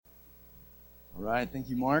All right, thank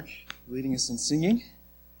you, Mark, for leading us in singing.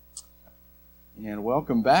 And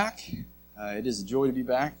welcome back. It is a joy to be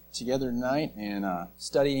back together tonight and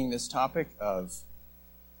studying this topic of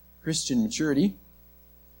Christian maturity.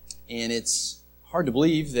 And it's hard to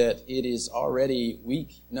believe that it is already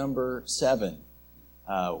week number 7.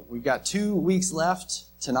 We've got 2 weeks left,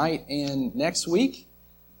 tonight and next week,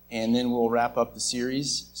 and then we'll wrap up the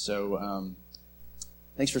series. So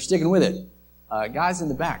thanks for sticking with it. Guys in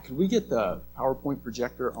the back, could we get the PowerPoint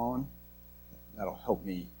projector on? That'll help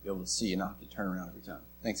me be able to see and not have to turn around every time.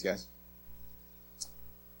 Thanks, guys.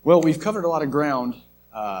 Well, we've covered a lot of ground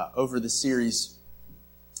over this series,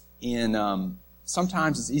 and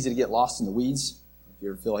sometimes it's easy to get lost in the weeds, if you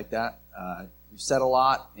ever feel like that. We've said a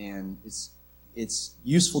lot, and it's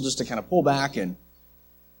useful just to kind of pull back and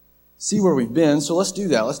see where we've been. So let's do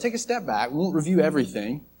that. Let's take a step back. We won't review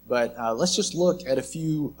everything, but let's just look at a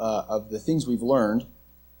few of the things we've learned.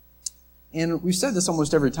 And we've said this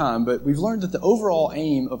almost every time, but we've learned that the overall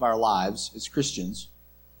aim of our lives as Christians,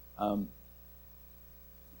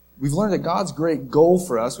 we've learned that God's great goal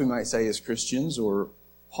for us, we might say as Christians, or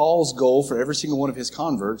Paul's goal for every single one of his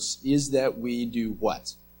converts, is that we do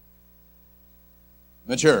what?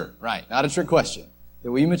 Mature. Right. Not a trick question.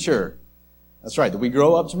 That we mature. That's right. That we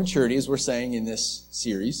grow up to maturity, as we're saying in this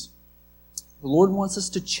series. The Lord wants us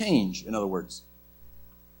to change, in other words.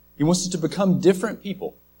 He wants us to become different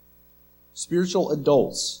people. Spiritual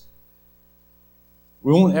adults.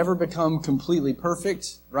 We won't ever become completely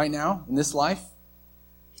perfect right now in this life,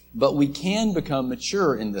 but we can become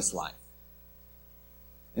mature in this life.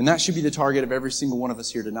 And that should be the target of every single one of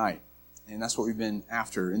us here tonight. And that's what we've been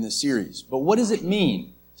after in this series. But what does it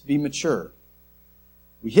mean to be mature?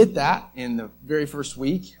 We hit that in the very first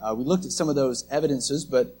week. We looked at some of those evidences,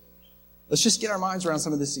 but let's just get our minds around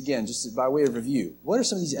some of this again, just by way of review. What are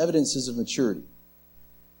some of these evidences of maturity?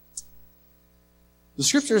 The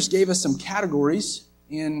Scriptures gave us some categories,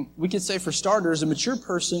 and we could say for starters, a mature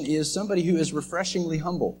person is somebody who is refreshingly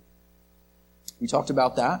humble. We talked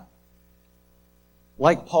about that.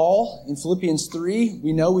 Like Paul in Philippians 3,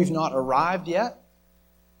 we know we've not arrived yet.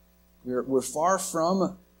 We're far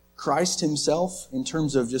from Christ himself in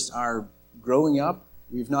terms of just our growing up.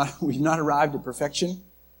 We've not arrived at perfection.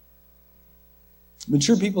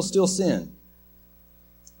 Mature people still sin.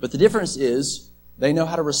 But the difference is they know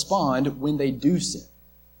how to respond when they do sin.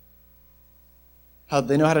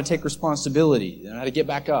 They know how to take responsibility. They know how to get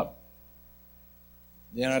back up.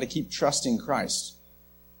 They know how to keep trusting Christ.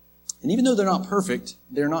 And even though they're not perfect,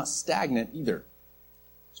 they're not stagnant either.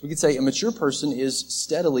 So we could say a mature person is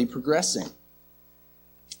steadily progressing.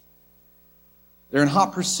 They're in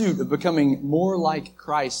hot pursuit of becoming more like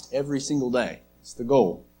Christ every single day. It's the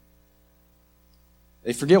goal.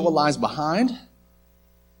 They forget what lies behind.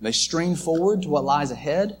 They strain forward to what lies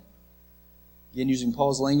ahead. Again, using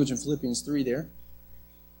Paul's language in Philippians 3 there.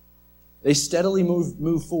 They steadily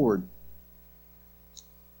move forward.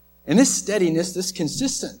 And this steadiness, this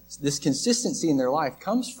consistency in their life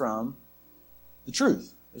comes from the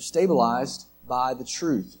truth. They're stabilized by the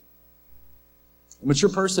truth. A mature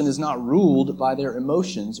person is not ruled by their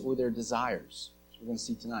emotions or their desires, as we're going to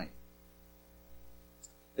see tonight.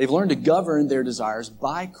 They've learned to govern their desires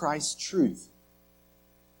by Christ's truth.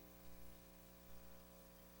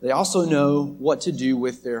 They also know what to do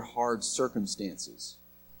with their hard circumstances.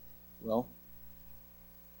 Well,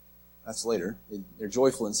 that's later. They're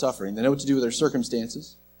joyful in suffering. They know what to do with their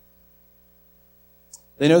circumstances.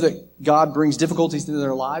 They know that God brings difficulties into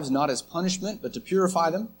their lives not as punishment, but to purify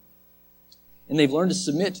them. And they've learned to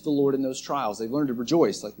submit to the Lord in those trials. They've learned to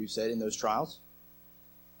rejoice, like we've said, in those trials.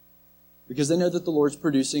 Because they know that the Lord's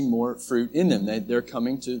producing more fruit in them. They're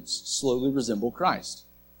coming to slowly resemble Christ.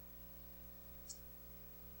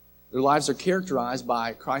 Their lives are characterized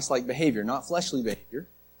by Christ-like behavior, not fleshly behavior.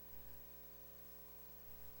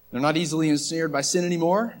 They're not easily ensnared by sin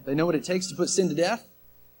anymore. They know what it takes to put sin to death.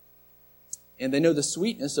 And they know the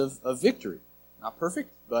sweetness of victory. Not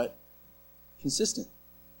perfect, but consistent.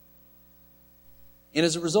 And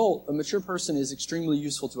as a result, a mature person is extremely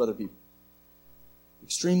useful to other people.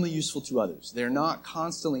 Extremely useful to others. They're not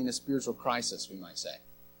constantly in a spiritual crisis, we might say.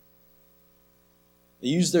 They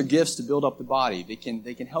use their gifts to build up the body. They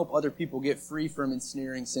can help other people get free from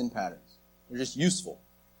ensnaring sin patterns. They're just useful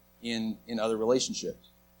in other relationships.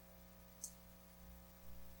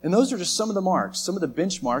 And those are just some of the marks, some of the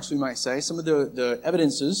benchmarks, we might say, some of the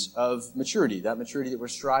evidences of maturity, that maturity that we're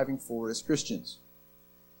striving for as Christians.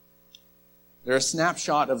 They're a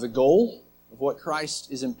snapshot of the goal of what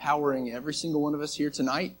Christ is empowering every single one of us here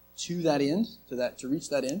tonight to that end, to reach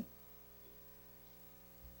that end.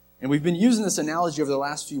 And we've been using this analogy over the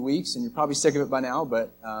last few weeks, and you're probably sick of it by now,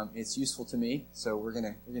 but it's useful to me, so we're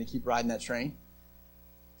gonna keep riding that train.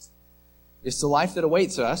 It's the life that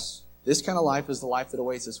awaits us. This kind of life is the life that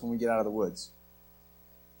awaits us when we get out of the woods.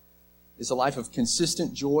 It's a life of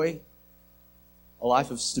consistent joy, a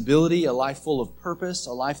life of stability, a life full of purpose,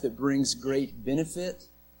 a life that brings great benefit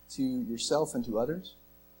to yourself and to others.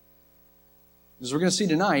 As we're going to see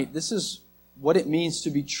tonight, this is what it means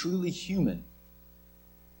to be truly human.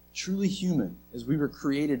 Truly human, as we were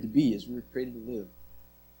created to be, as we were created to live.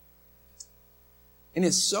 And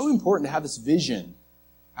it's so important to have this vision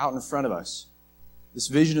out in front of us, this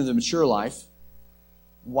vision of the mature life.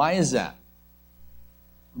 Why is that?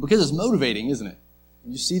 Because it's motivating, isn't it?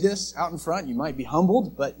 When you see this out in front, you might be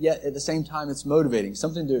humbled, but yet at the same time it's motivating,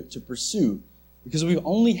 something to pursue, because we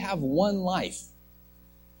only have one life.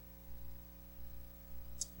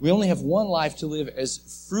 We only have one life to live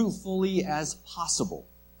as fruitfully as possible.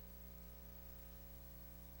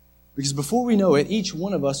 Because before we know it, each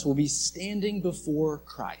one of us will be standing before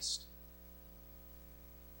Christ.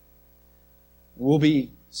 We'll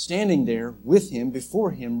be standing there with Him,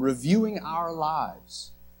 before Him, reviewing our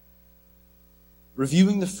lives,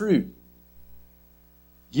 reviewing the fruit,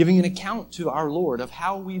 giving an account to our Lord of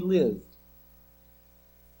how we lived,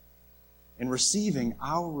 and receiving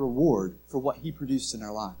our reward for what He produced in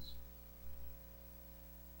our lives.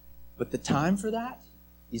 But the time for that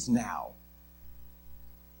is now.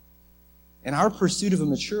 And our pursuit of a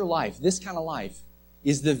mature life, this kind of life,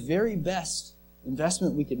 is the very best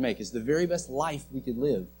investment we could make, is the very best life we could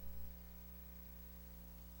live.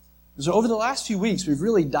 So over the last few weeks, we've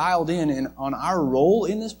really dialed in on our role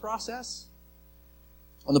in this process,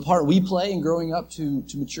 on the part we play in growing up to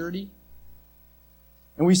maturity.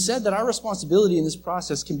 And we said that our responsibility in this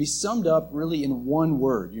process can be summed up really in one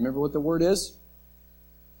word. You remember what the word is?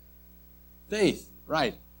 Faith,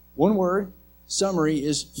 right. One word. Summary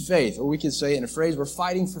is faith, or we could say in a phrase, we're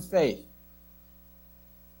fighting for faith.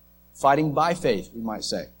 Fighting by faith, we might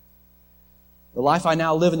say. The life I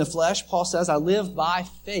now live in the flesh, Paul says, I live by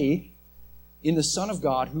faith in the Son of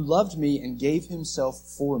God who loved me and gave Himself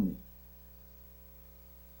for me.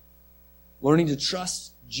 Learning to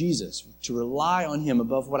trust Jesus, to rely on Him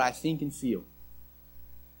above what I think and feel.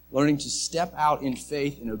 Learning to step out in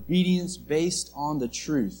faith and obedience based on the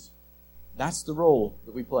truth. That's the role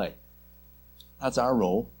that we play. That's our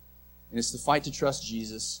role. And it's the fight to trust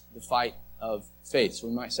Jesus, the fight of faith. So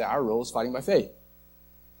we might say our role is fighting by faith.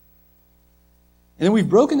 And then we've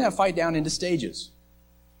broken that fight down into stages.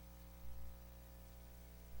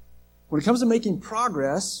 When it comes to making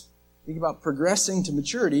progress, think about progressing to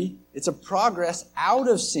maturity, it's a progress out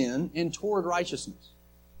of sin and toward righteousness.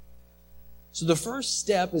 So the first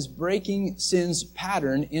step is breaking sin's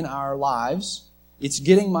pattern in our lives. It's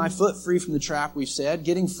getting my foot free from the trap, we've said.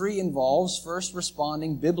 Getting free involves first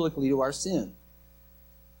responding biblically to our sin.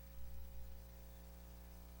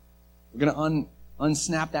 We're going to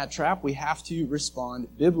unsnap that trap. We have to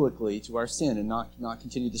respond biblically to our sin and not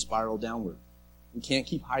continue to spiral downward. We can't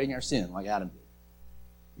keep hiding our sin like Adam did.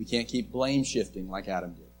 We can't keep blame shifting like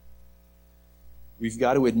Adam did. We've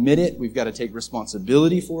got to admit it. We've got to take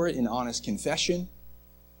responsibility for it in honest confession.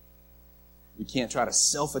 We can't try to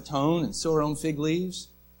self-atone and sew our own fig leaves.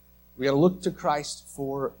 We've got to look to Christ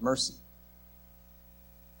for mercy.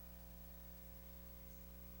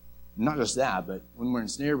 Not just that, but when we're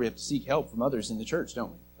ensnared, we have to seek help from others in the church,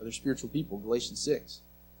 don't we? Other spiritual people, Galatians 6.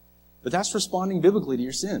 But that's responding biblically to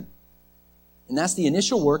your sin. And that's the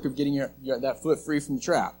initial work of getting that foot free from the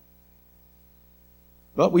trap.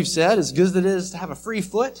 But we've said, as good as it is to have a free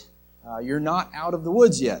foot, you're not out of the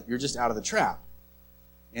woods yet. You're just out of the trap.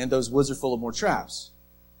 And those woods are full of more traps.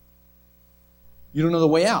 You don't know the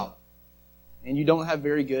way out. And you don't have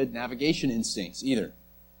very good navigation instincts either.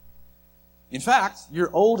 In fact, your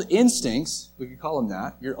old instincts, we could call them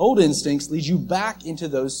that, your old instincts lead you back into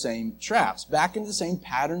those same traps, back into the same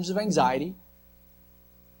patterns of anxiety,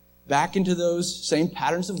 back into those same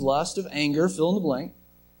patterns of lust, of anger, fill in the blank.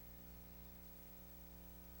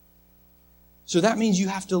 So that means you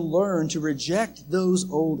have to learn to reject those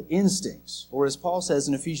old instincts. Or as Paul says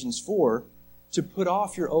in Ephesians 4, to put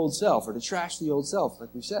off your old self, or to trash the old self, like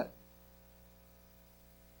we've said.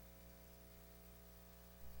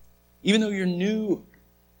 Even though you're new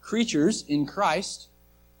creatures in Christ,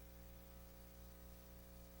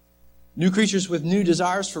 new creatures with new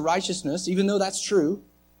desires for righteousness, even though that's true,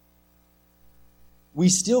 we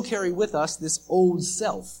still carry with us this old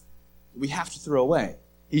self that we have to throw away.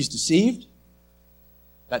 He's deceived.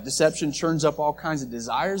 That deception churns up all kinds of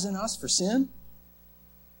desires in us for sin.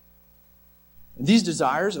 And these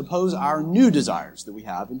desires oppose our new desires that we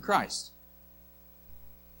have in Christ.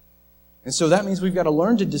 And so that means we've got to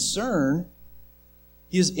learn to discern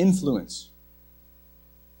His influence.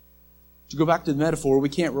 To go back to the metaphor, we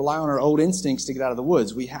can't rely on our old instincts to get out of the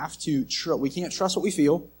woods. We have to. We can't trust what we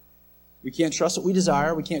feel. We can't trust what we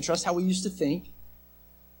desire. We can't trust how we used to think,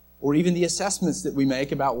 or even the assessments that we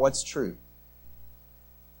make about what's true.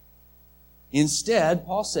 Instead,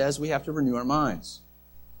 Paul says we have to renew our minds.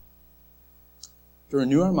 To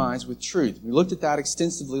renew our minds with truth. We looked at that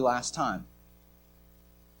extensively last time.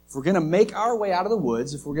 If we're going to make our way out of the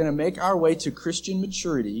woods, if we're going to make our way to Christian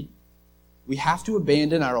maturity, we have to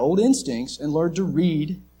abandon our old instincts and learn to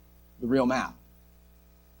read the real map,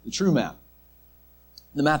 the true map,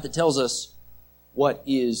 the map that tells us what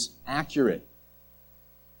is accurate.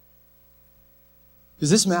 Because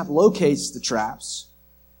this map locates the traps,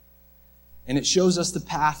 and it shows us the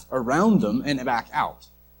path around them and back out.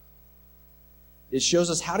 It shows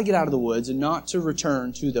us how to get out of the woods and not to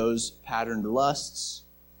return to those patterned lusts,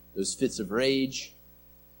 those fits of rage,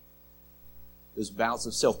 those bouts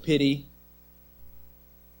of self-pity.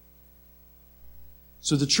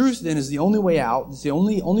 So the truth then is the only way out. It's the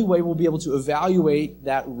only way we'll be able to evaluate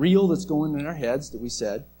that reel that's going in our heads that we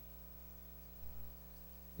said.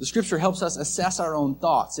 The Scripture helps us assess our own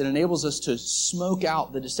thoughts. It enables us to smoke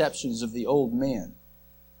out the deceptions of the old man.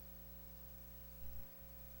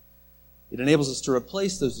 It enables us to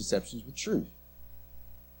replace those deceptions with truth.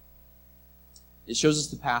 It shows us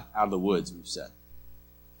the path out of the woods, we've said.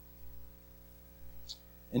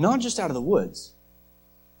 And not just out of the woods,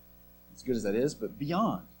 as good as that is, but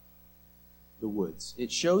beyond the woods.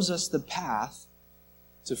 It shows us the path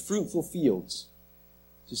to fruitful fields,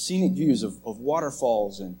 to scenic views of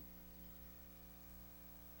waterfalls. And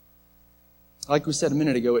like we said a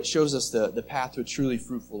minute ago, it shows us the path to a truly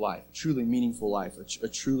fruitful life, a truly meaningful life, a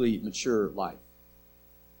truly mature life.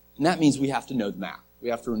 And that means we have to know the map. We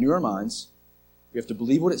have to renew our minds. We have to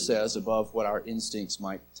believe what it says above what our instincts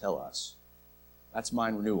might tell us. That's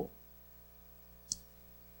mind renewal.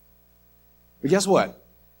 But guess what?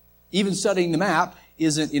 Even studying the map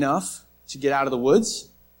isn't enough to get out of the woods.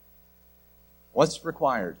 What's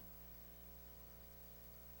required?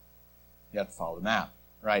 You have to follow the map,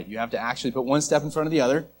 right? You have to actually put one step in front of the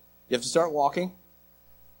other. You have to start walking.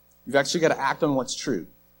 You've actually got to act on what's true.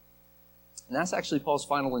 And that's actually Paul's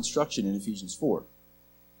final instruction in Ephesians 4.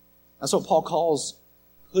 That's what Paul calls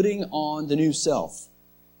putting on the new self.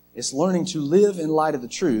 It's learning to live in light of the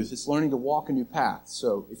truth. It's learning to walk a new path.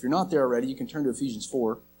 So if you're not there already, you can turn to Ephesians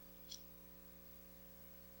 4.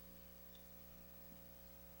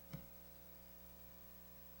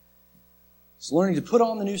 It's learning to put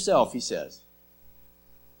on the new self, he says.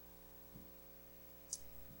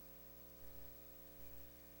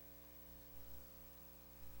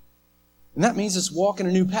 And that means it's walking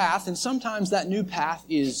a new path, and sometimes that new path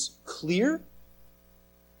is clear.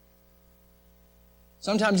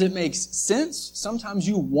 Sometimes it makes sense. Sometimes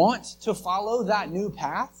you want to follow that new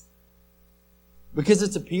path because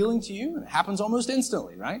it's appealing to you, and it happens almost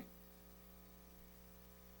instantly, right?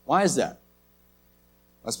 Why is that?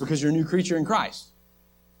 That's because you're a new creature in Christ.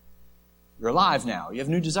 You're alive now. You have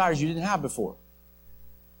new desires you didn't have before.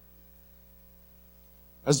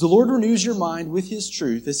 As the Lord renews your mind with His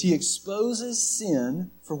truth, as He exposes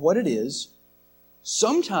sin for what it is,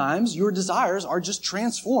 sometimes your desires are just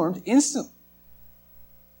transformed instantly.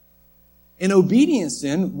 In obedience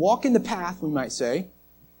then, walk in the path, we might say,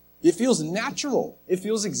 it feels natural. It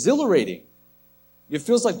feels exhilarating. It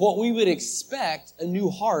feels like what we would expect a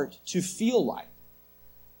new heart to feel like.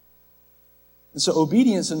 And so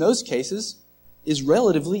obedience in those cases is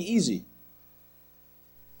relatively easy.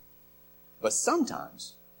 But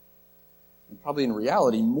sometimes, and probably in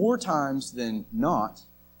reality, more times than not,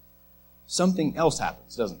 something else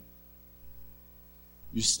happens, doesn't it?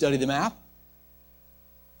 You study the map,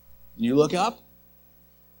 and you look up,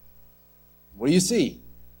 what do you see?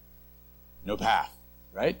 No path,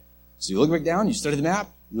 right? So you look back down, you study the map,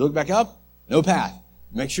 you look back up, no path.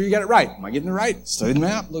 Make sure you got it right. Am I getting it right? Study the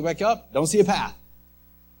map, look back up, don't see a path.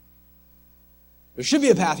 There should be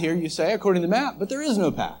a path here, you say, according to the map, but there is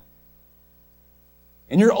no path.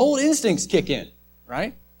 And your old instincts kick in,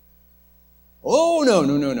 right? Oh, no,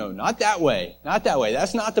 not that way. Not that way.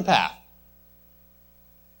 That's not the path.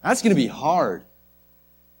 That's going to be hard.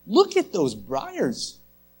 Look at those briars.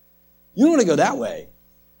 You don't want to go that way.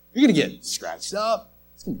 You're going to get scratched up.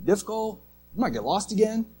 It's going to be difficult. You might get lost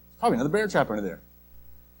again. There's probably another bear trap under there.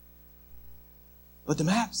 But the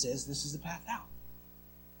map says this is the path out.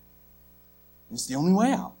 It's the only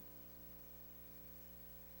way out.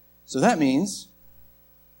 So that means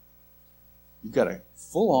you've got to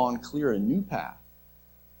full-on clear a new path.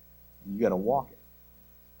 And you've got to walk it.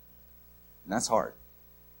 And that's hard.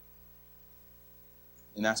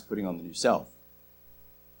 and that's putting on the new self.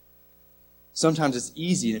 Sometimes it's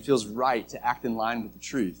easy and it feels right to act in line with the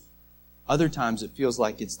truth. Other times it feels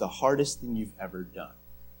like it's the hardest thing you've ever done.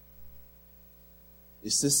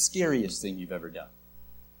 It's the scariest thing you've ever done.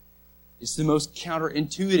 It's the most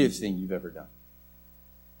counterintuitive thing you've ever done.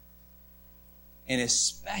 And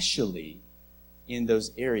especially in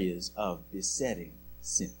those areas of besetting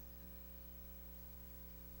sin.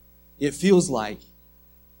 It feels like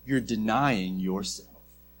you're denying yourself.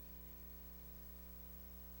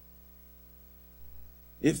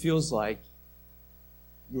 It feels like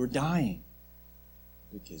you're dying,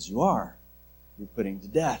 because you are. You're putting to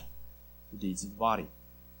death the deeds of the body.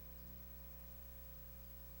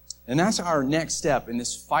 And that's our next step in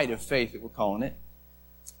this fight of faith that we're calling it.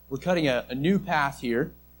 We're cutting a new path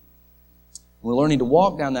here. We're learning to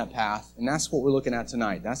walk down that path, and that's what we're looking at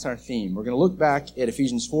tonight. That's our theme. We're going to look back at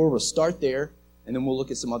Ephesians 4. We'll start there, and then we'll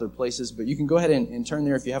look at some other places. But you can go ahead and turn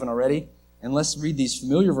there if you haven't already. And let's read these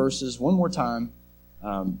familiar verses one more time.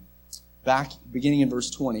 Back beginning in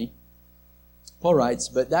verse 20, Paul writes,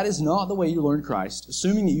 "But that is not the way you learned Christ,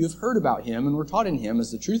 assuming that you have heard about him and were taught in him,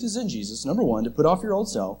 as the truth is in Jesus. Number one, to put off your old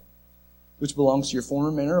self, which belongs to your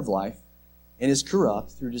former manner of life, and is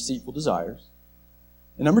corrupt through deceitful desires.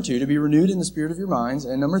 And number two, to be renewed in the spirit of your minds.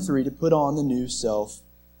 And number three, to put on the new self,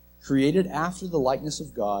 created after the likeness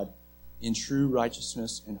of God in true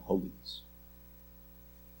righteousness and holiness."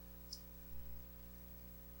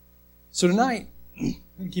 So tonight, I'm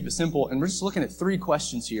going to keep it simple, and we're just looking at 3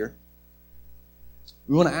 questions here.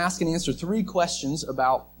 We want to ask and answer 3 questions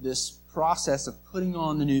about this process of putting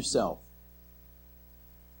on the new self.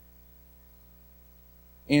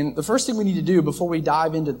 And the first thing we need to do before we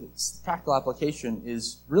dive into this practical application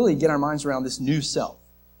is really get our minds around this new self.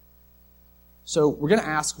 So we're going to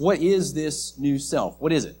ask, what is this new self?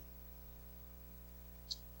 What is it?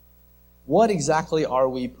 What exactly are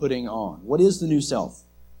we putting on? What is the new self?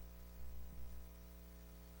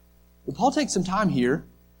 Well, Paul takes some time here.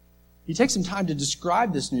 He takes some time to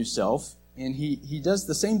describe this new self, and he does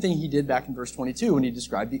the same thing he did back in verse 22 when he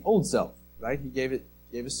described the old self, right? He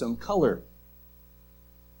gave us some color.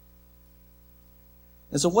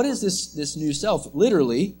 And so what is this new self?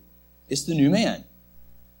 Literally, it's the new man.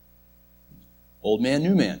 Old man,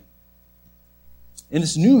 new man. And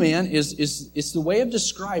this new man it's the way of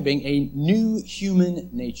describing a new human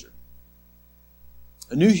nature.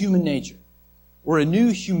 A new human nature. Or a new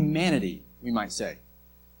humanity, we might say.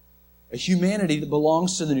 A humanity that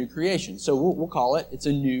belongs to the new creation. So we'll call it's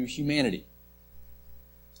a new humanity.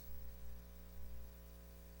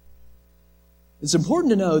 It's important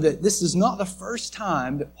to know that this is not the first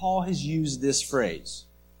time that Paul has used this phrase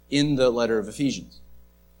in the letter of Ephesians.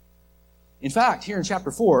 In fact, here in chapter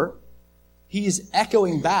 4, he's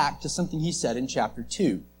echoing back to something he said in chapter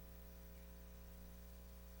 2.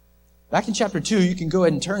 Back in chapter 2, you can go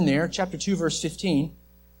ahead and turn there, chapter 2, verse 15.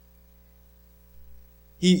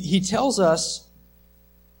 He tells us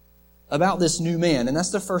about this new man, and that's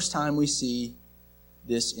the first time we see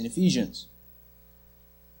this in Ephesians.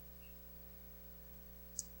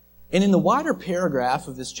 And in the wider paragraph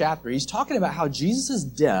of this chapter, he's talking about how Jesus'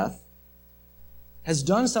 death has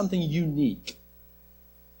done something unique.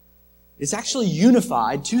 It's actually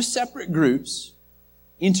unified 2 separate groups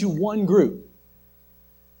into one group.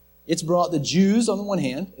 It's brought the Jews on the one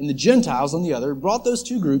hand and the Gentiles on the other, brought those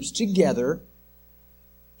 2 groups together,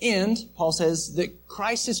 and Paul says that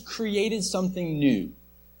Christ has created something new.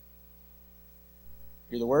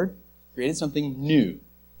 Hear the word? Created something new.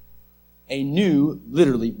 A new,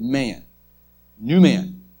 literally, man. New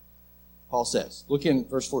man, Paul says. Look in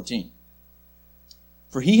verse 14.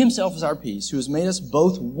 "For he himself is our peace, who has made us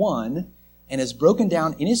both one, and has broken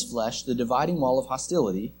down in his flesh the dividing wall of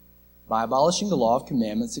hostility, by abolishing the law of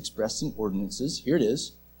commandments expressed in ordinances." Here it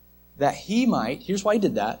is. "That he might," here's why he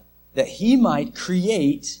did that, "that he might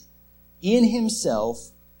create in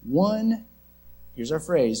himself one," here's our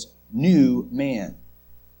phrase, "new man,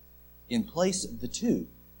 in place of the 2.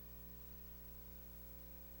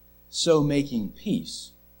 So making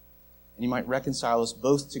peace, and he might reconcile us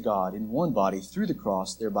both to God in one body through the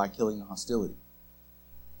cross, thereby killing the hostility."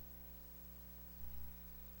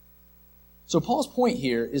 So Paul's point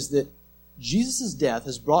here is that Jesus' death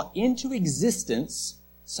has brought into existence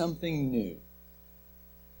something new.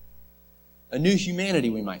 A new humanity,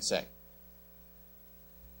 we might say.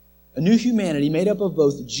 A new humanity made up of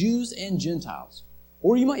both Jews and Gentiles.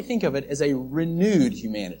 Or you might think of it as a renewed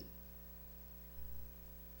humanity.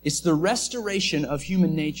 It's the restoration of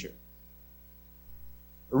human nature.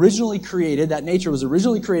 Originally created, that nature was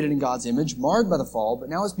originally created in God's image, marred by the fall, but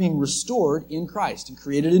now it's being restored in Christ and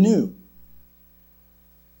created anew.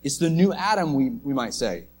 It's the new Adam, we might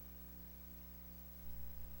say.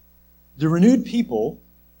 The renewed people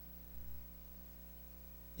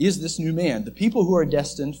is this new man, the people who are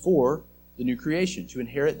destined for the new creation, to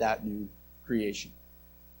inherit that new creation.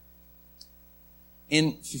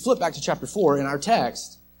 And if you flip back to chapter 4 in our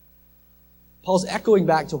text, Paul's echoing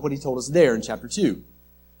back to what he told us there in chapter 2.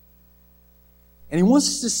 And he wants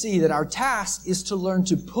us to see that our task is to learn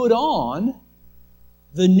to put on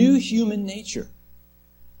the new human nature.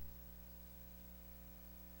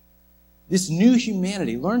 This new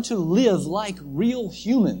humanity. Learn to live like real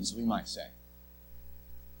humans, we might say.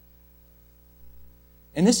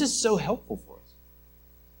 And this is so helpful for us.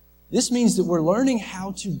 This means that we're learning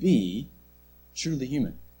how to be truly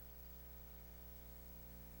human.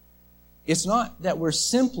 It's not that we're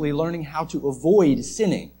simply learning how to avoid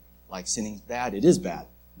sinning. Like sinning's bad, it is bad.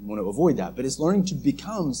 We want to avoid that. But it's learning to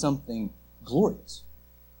become something glorious.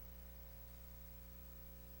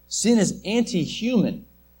 Sin is anti-human.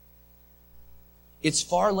 It's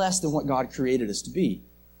far less than what God created us to be.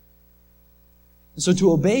 And so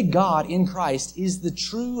to obey God in Christ is the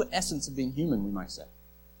true essence of being human, we might say.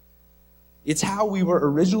 It's how we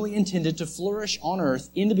were originally intended to flourish on earth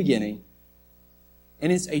in the beginning,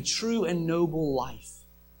 and it's a true and noble life.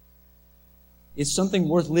 It's something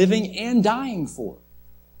worth living and dying for.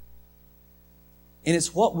 And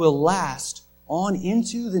it's what will last on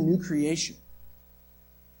into the new creation.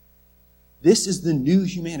 This is the new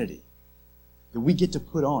humanity that we get to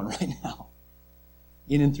put on right now,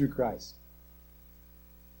 in and through Christ.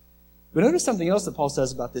 But notice something else that Paul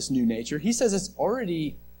says about this new nature. He says it's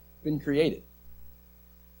already been created.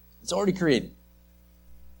 It's already created.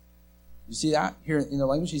 You see that here in the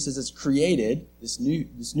language? He says it's created, this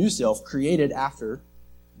new self, created after,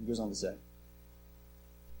 he goes on to say.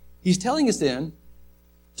 He's telling us then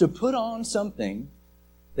to put on something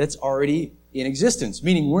that's already in existence,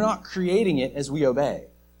 meaning we're not creating it as we obey.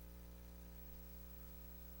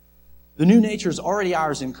 The new nature is already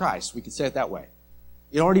ours in Christ. We could say it that way.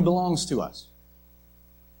 It already belongs to us.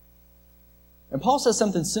 And Paul says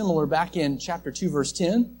something similar back in chapter 2, verse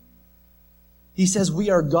 10. He says we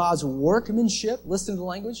are God's workmanship, listen to the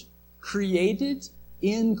language, created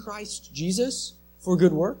in Christ Jesus for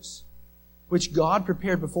good works, which God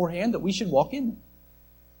prepared beforehand that we should walk in them.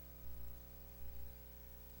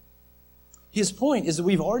 His point is that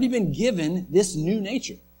we've already been given this new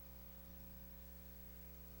nature.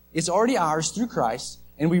 It's already ours through Christ,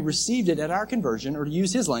 and we received it at our conversion, or to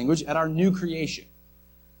use his language, at our new creation.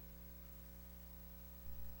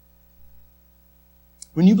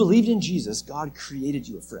 When you believed in Jesus, God created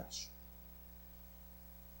you afresh.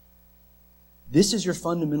 This is your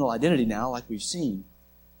fundamental identity now, like we've seen.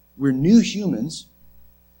 We're new humans,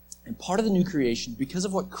 and part of the new creation because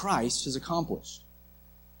of what Christ has accomplished.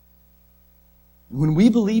 When we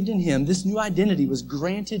believed in him, this new identity was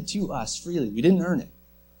granted to us freely. We didn't earn it.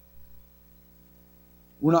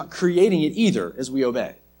 We're not creating it either as we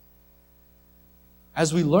obey.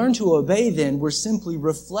 As we learn to obey, then, we're simply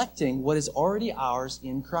reflecting what is already ours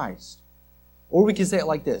in Christ. Or we can say it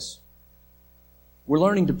like this. We're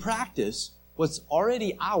learning to practice what's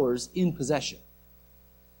already ours in possession.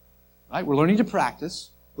 Right? We're learning to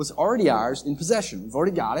practice what's already ours in possession. We've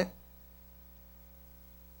already got it.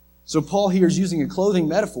 So Paul here is using a clothing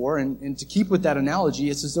metaphor, and to keep with that analogy,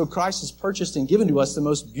 it's as though Christ has purchased and given to us the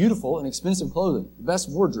most beautiful and expensive clothing, the best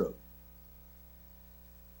wardrobe.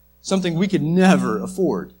 Something we could never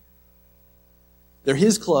afford. They're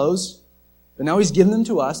his clothes, but now he's given them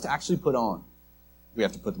to us to actually put on. We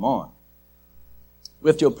have to put them on. We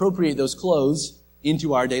have to appropriate those clothes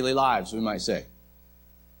into our daily lives, we might say.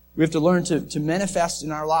 We have to learn to manifest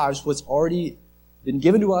in our lives what's already been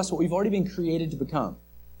given to us, what we've already been created to become.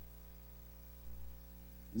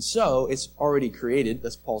 And so, it's already created.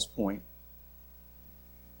 That's Paul's point.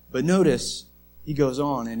 But notice, he goes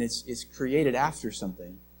on, and it's created after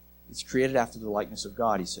something. It's created after the likeness of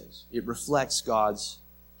God, he says. It reflects God's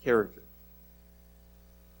character.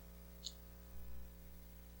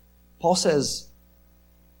 Paul says,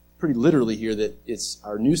 pretty literally here, that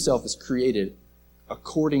our new self is created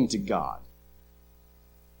according to God.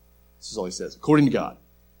 This is all he says, according to God.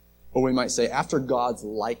 Or we might say, after God's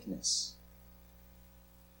likeness.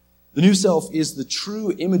 The new self is the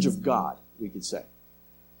true image of God, we could say.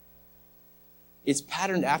 It's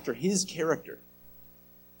patterned after his character.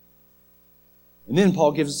 And then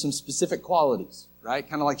Paul gives us some specific qualities, right?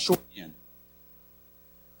 Kind of like shorthand.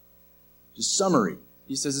 Just summary.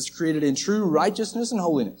 He says it's created in true righteousness and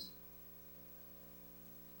holiness.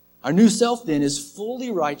 Our new self then is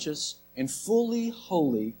fully righteous and fully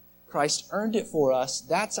holy. Christ earned it for us.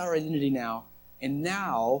 That's our identity now. And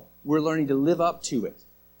now we're learning to live up to it.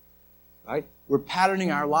 right? We're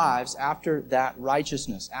patterning our lives after that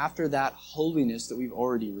righteousness, after that holiness that we've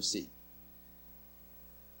already received.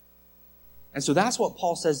 And so that's what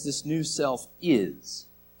Paul says this new self is.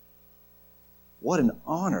 What an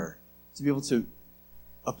honor to be able to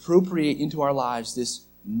appropriate into our lives this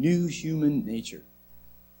new human nature.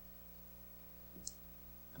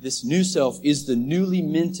 This new self is the newly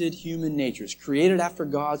minted human nature. It's created after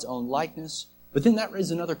God's own likeness. But then that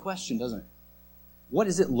raises another question, doesn't it? What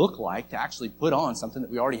does it look like to actually put on something that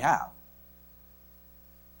we already have?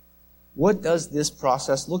 What does this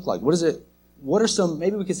process look like? What are some,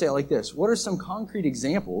 maybe we could say it like this, what are some concrete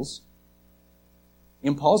examples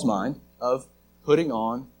in Paul's mind of putting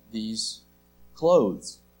on these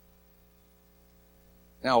clothes?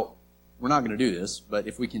 Now, we're not going to do this, but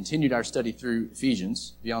if we continued our study through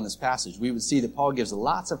Ephesians beyond this passage, we would see that Paul gives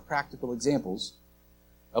lots of practical examples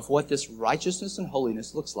of what this righteousness and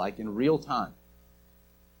holiness looks like in real time.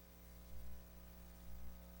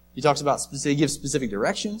 He gives specific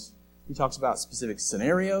directions. He talks about specific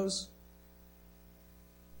scenarios.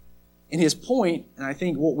 And his point, and I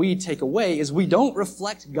think what we take away, is we don't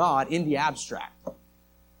reflect God in the abstract.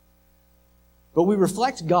 But we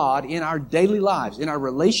reflect God in our daily lives, in our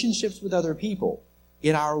relationships with other people,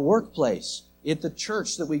 in our workplace, at the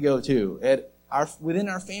church that we go to, within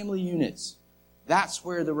our family units. That's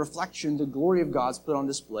where the reflection, the glory of God's put on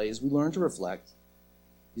display as we learn to reflect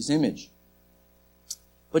His image.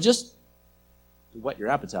 But just to whet your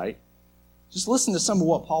appetite, just listen to some of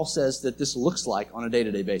what Paul says that this looks like on a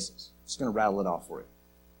day-to-day basis. I'm just going to rattle it off for you.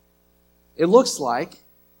 It looks like,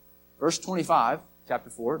 verse 25, chapter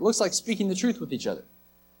 4, it looks like speaking the truth with each other.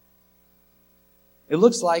 It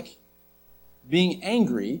looks like being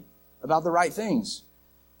angry about the right things.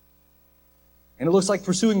 And it looks like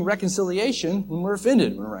pursuing reconciliation when we're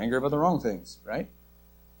offended, when we're angry about the wrong things, right?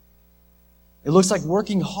 It looks like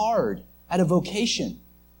working hard at a vocation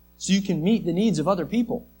so you can meet the needs of other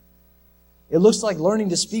people. It looks like learning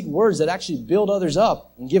to speak words that actually build others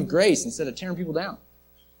up and give grace instead of tearing people down.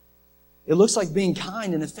 It looks like being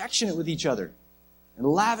kind and affectionate with each other and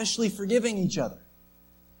lavishly forgiving each other.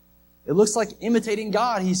 It looks like imitating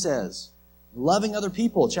God, he says, loving other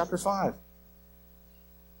people, chapter 5.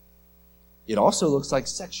 It also looks like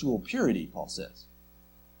sexual purity, Paul says.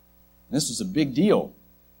 And this was a big deal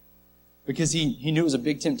because he knew it was a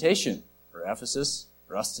big temptation for Ephesus,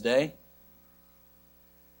 for us today.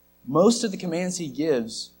 Most of the commands he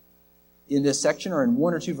gives in this section are in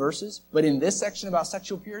 1 or 2 verses, but in this section about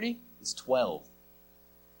sexual purity, it's 12.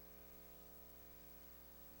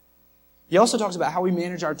 He also talks about how we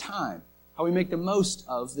manage our time, how we make the most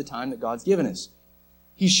of the time that God's given us.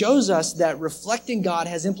 He shows us that reflecting God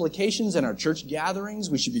has implications in our church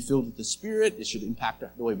gatherings. We should be filled with the Spirit. It should impact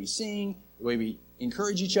the way we sing, the way we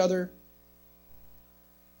encourage each other.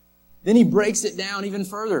 Then he breaks it down even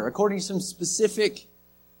further according to some specific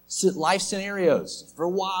life scenarios. For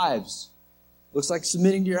wives, looks like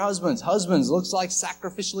submitting to your husbands. Husbands, looks like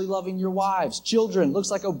sacrificially loving your wives. Children,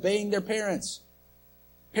 looks like obeying their parents.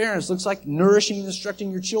 Parents, looks like nourishing and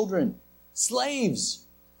instructing your children. Slaves,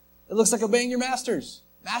 it looks like obeying your masters.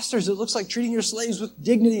 Masters, it looks like treating your slaves with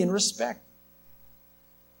dignity and respect.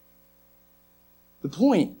 The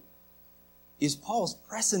point is Paul's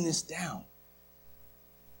pressing this down.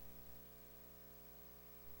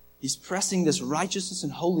 He's pressing this righteousness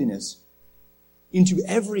and holiness into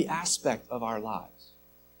every aspect of our lives.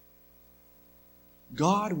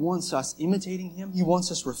 God wants us imitating Him. He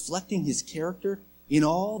wants us reflecting His character in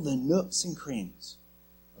all the nooks and crannies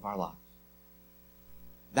of our lives.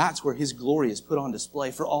 That's where His glory is put on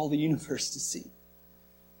display for all the universe to see.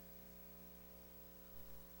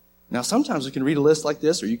 Now, sometimes we can read a list like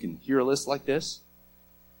this, or you can hear a list like this.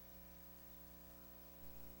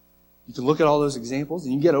 You can look at all those examples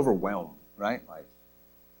and you get overwhelmed, right? Like,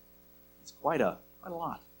 it's quite a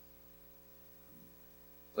lot.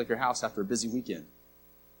 It's like your house after a busy weekend.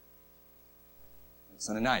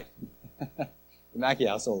 Sunday night. The Mackey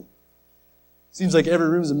household. Seems like every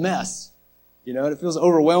room's a mess. You know, and it feels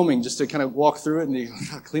overwhelming just to kind of walk through it and you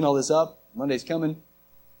clean all this up. Monday's coming.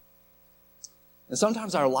 And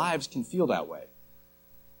sometimes our lives can feel that way.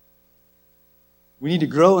 We need to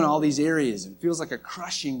grow in all these areas and it feels like a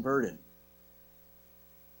crushing burden.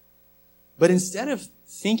 But instead of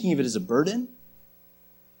thinking of it as a burden,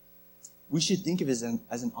 we should think of it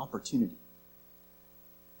as an opportunity.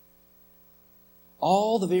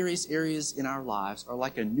 All the various areas in our lives are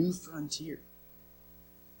like a new frontier.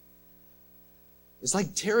 It's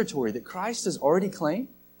like territory that Christ has already claimed,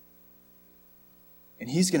 and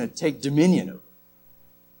He's going to take dominion over.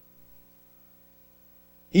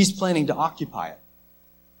 He's planning to occupy it.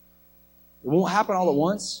 It won't happen all at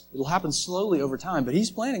once. It'll happen slowly over time, but He's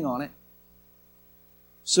planning on it.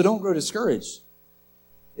 So don't grow discouraged.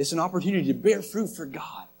 It's an opportunity to bear fruit for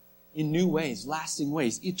God in new ways, lasting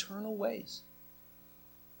ways, eternal ways.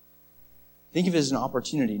 Think of it as an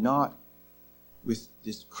opportunity, not with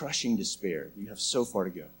this crushing despair. You have so far to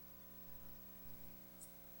go.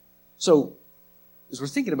 So, as we're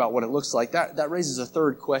thinking about what it looks like, that raises a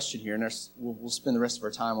third question here, and we'll spend the rest of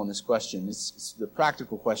our time on this question. It's the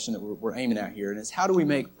practical question that we're aiming at here, and it's how do we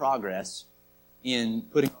make progress in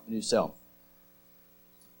putting on the new self?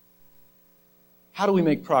 How do we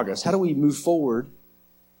make progress? How do we move forward,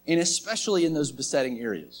 and especially in those besetting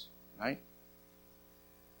areas, right?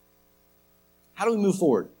 How do we move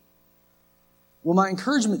forward? Well, my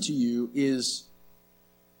encouragement to you is,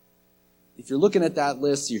 if you're looking at that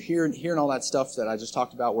list, you're hearing all that stuff that I just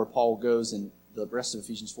talked about where Paul goes in the rest of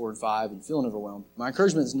Ephesians 4 and 5 and feeling overwhelmed, my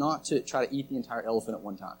encouragement is not to try to eat the entire elephant at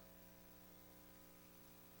one time.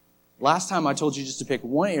 Last time I told you just to pick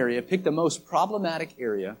one area, pick the most problematic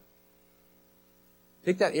area,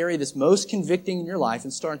 pick that area that's most convicting in your life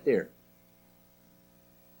and start there.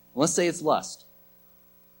 Let's say it's lust.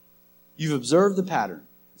 You've observed the pattern.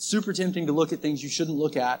 It's super tempting to look at things you shouldn't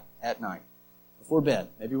look at night, before bed,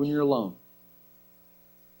 maybe when you're alone.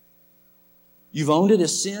 You've owned it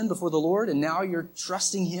as sin before the Lord, and now you're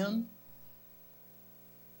trusting Him.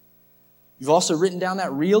 You've also written down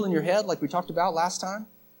that reel in your head like we talked about last time.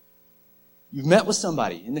 You've met with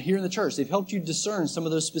somebody here in the church. They've helped you discern some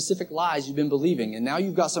of those specific lies you've been believing, and now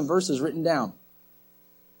you've got some verses written down.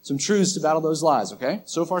 Some truths to battle those lies, okay?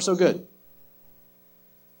 So far, so good.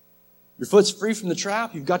 Your foot's free from the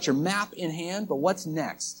trap. You've got your map in hand, but what's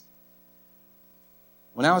next?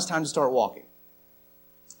 Well, now it's time to start walking.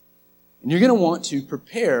 And you're going to want to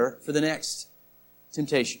prepare for the next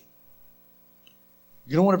temptation.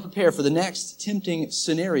 You're going to want to prepare for the next tempting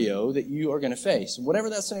scenario that you are going to face. And whatever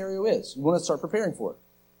that scenario is, you want to start preparing for it.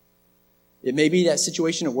 It may be that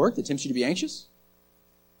situation at work that tempts you to be anxious,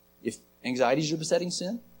 if anxiety is your besetting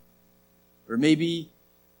sin. Or maybe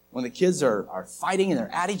when the kids are fighting and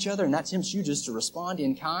they're at each other and that tempts you just to respond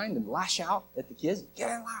in kind and lash out at the kids. Get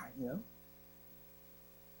in line,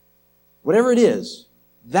 Whatever it is,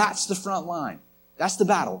 that's the front line. That's the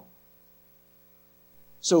battle.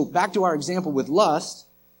 So back to our example with lust.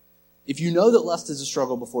 If you know that lust is a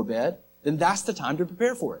struggle before bed, then that's the time to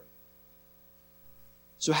prepare for it.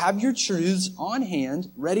 So have your truths on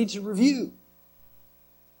hand, ready to review.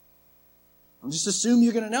 Don't just assume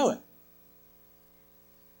you're going to know it.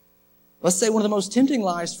 Let's say one of the most tempting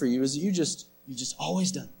lies for you is that you've just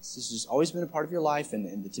always done this. This has just always been a part of your life,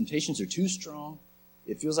 and the temptations are too strong.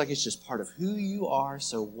 It feels like it's just part of who you are,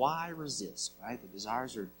 so why resist, right? The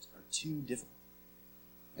desires are too difficult.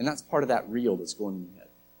 And that's part of that reel that's going in your head.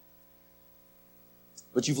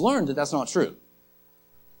 But you've learned that that's not true.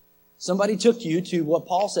 Somebody took you to what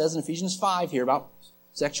Paul says in Ephesians 5 here about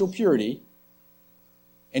sexual purity,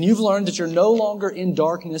 and you've learned that you're no longer in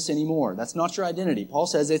darkness anymore. That's not your identity. Paul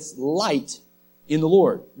says it's light in the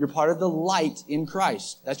Lord. You're part of the light in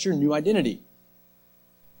Christ. That's your new identity.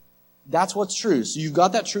 That's what's true. So you've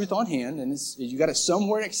got that truth on hand, and you got it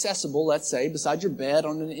somewhere accessible, let's say, beside your bed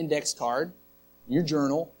on an index card, in your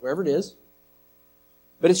journal, wherever it is.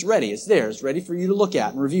 But it's ready. It's there. It's ready for you to look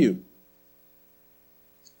at and review.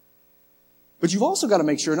 But you've also got to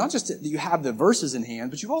make sure, not just that you have the verses in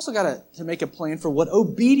hand, but you've also got to make a plan for what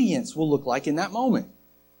obedience will look like in that moment.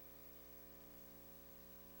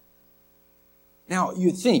 Now,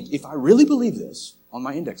 you'd think, if I really believe this on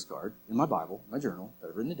my index card, in my Bible, my journal, that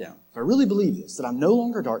I've written it down, if I really believe this, that I'm no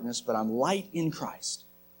longer darkness, but I'm light in Christ,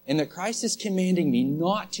 and that Christ is commanding me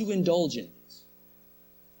not to indulge in this,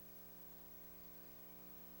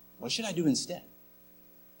 what should I do instead?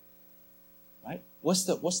 Right? What's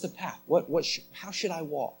the path? How should I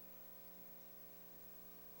walk?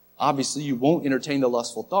 Obviously, you won't entertain the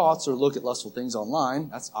lustful thoughts or look at lustful things online.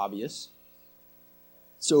 That's obvious.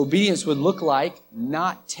 So obedience would look like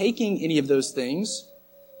not taking any of those things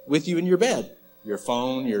with you in your bed, your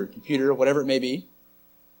phone, your computer, whatever it may be.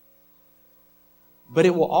 But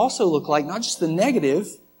it will also look like not just the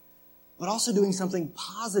negative, but also doing something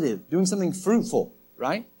positive, doing something fruitful,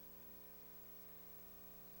 right?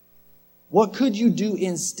 What could you do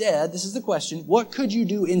instead? This is the question. What could you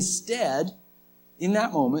do instead in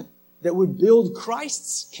that moment that would build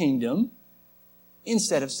Christ's kingdom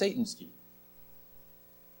instead of Satan's kingdom?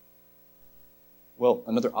 Well,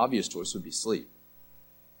 another obvious choice would be sleep.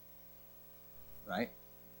 Right?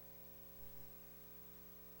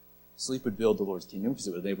 Sleep would build the Lord's kingdom because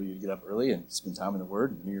it would enable you to get up early and spend time in the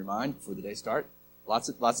Word and renew your mind before the day starts. Lots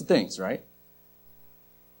of things, right?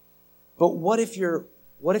 But what if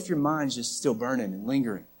What if your mind's just still burning and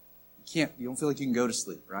lingering? You don't feel like you can go to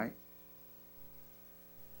sleep, right?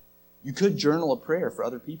 You could journal a prayer for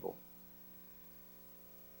other people.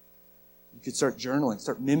 You could start journaling,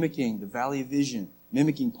 start mimicking the Valley of Vision,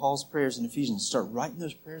 mimicking Paul's prayers in Ephesians. Start writing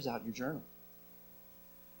those prayers out in your journal.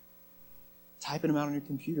 Typing them out on your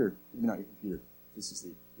computer. Maybe not your computer. This is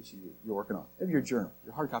the issue you're working on. Maybe your journal,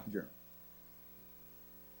 your hard copy journal.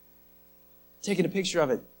 Taking a picture of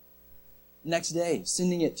it next day,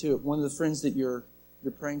 sending it to one of the friends that you're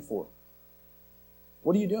praying for.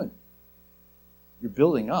 What are you doing? You're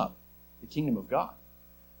building up the kingdom of God.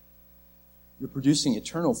 You're producing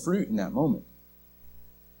eternal fruit in that moment.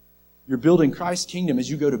 You're building Christ's kingdom as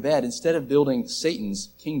you go to bed instead of building Satan's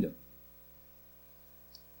kingdom.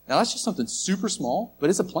 Now that's just something super small, but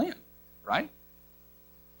it's a plan, right?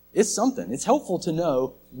 It's something. It's helpful to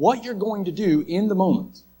know what you're going to do in the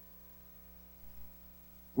moment.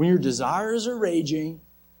 When your desires are raging,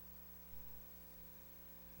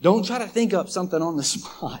 don't try to think up something on the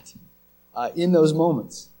spot in those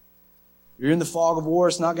moments. You're in the fog of war.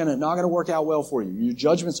 It's not going to work out well for you. Your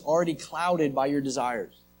judgment's already clouded by your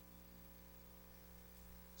desires.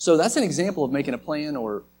 So that's an example of making a plan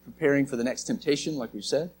or preparing for the next temptation, like we've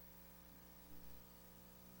said.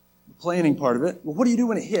 The planning part of it. Well, what do you do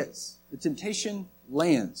when it hits? The temptation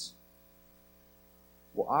lands.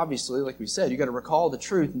 Well, obviously, like we said, you got to recall the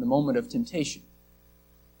truth in the moment of temptation.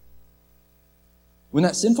 When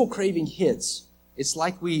that sinful craving hits, it's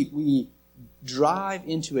like we drive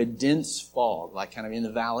into a dense fog, like kind of in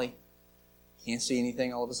the valley. Can't see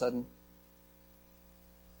anything all of a sudden.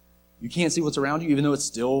 You can't see what's around you, even though it's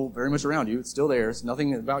still very much around you. It's still there. It's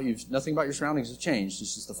nothing about you. Nothing about your surroundings has changed.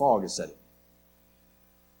 It's just the fog is setting.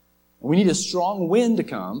 We need a strong wind to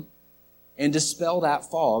come and dispel that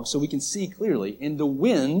fog so we can see clearly. And the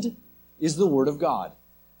wind is the Word of God.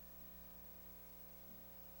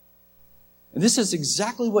 And this is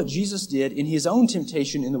exactly what Jesus did in His own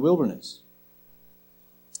temptation in the wilderness.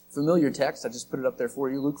 Familiar text. I just put it up there for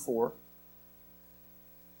you. Luke 4.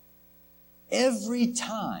 Every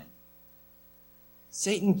time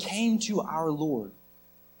Satan came to our Lord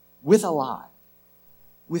with a lie,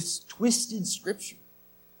 with twisted scripture,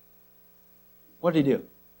 what did He do?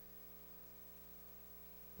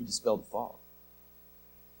 He dispelled the fog.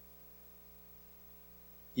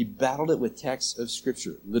 He battled it with texts of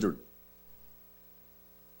Scripture, literally.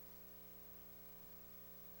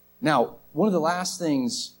 Now, one of the last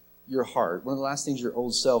things your heart, one of the last things your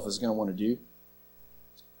old self is going to want to do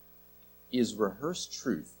is rehearse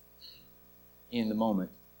truth in the moment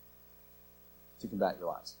to combat your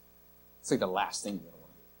lies. It's like the last thing you're going to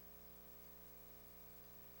want to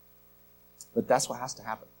do. But that's what has to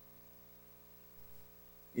happen.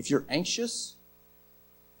 If you're anxious,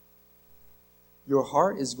 your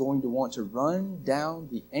heart is going to want to run down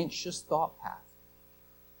the anxious thought path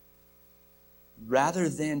rather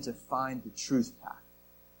than to find the truth path.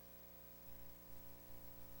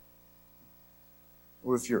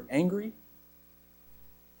 Or if you're angry,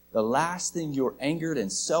 the last thing your angered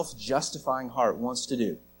and self-justifying heart wants to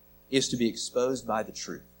do is to be exposed by the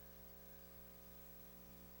truth.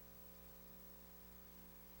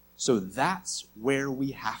 So that's where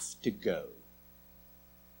we have to go.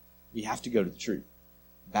 We have to go to the truth.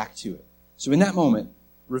 Back to it. So in that moment,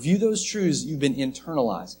 review those truths you've been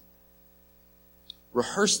internalizing.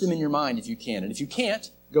 Rehearse them in your mind if you can. And if you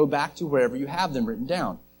can't, go back to wherever you have them written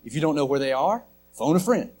down. If you don't know where they are, phone a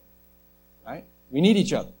friend. Right? We need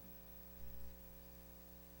each other.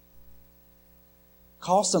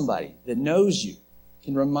 Call somebody that knows you,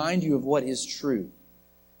 can remind you of what is true.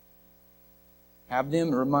 Have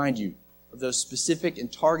them remind you of those specific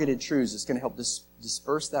and targeted truths that's going to help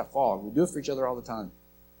disperse that fog. We do it for each other all the time.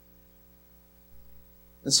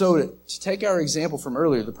 And so to take our example from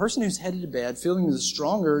earlier, the person who's headed to bed feeling the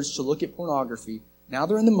strong urge to look at pornography, now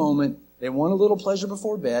they're in the moment, they want a little pleasure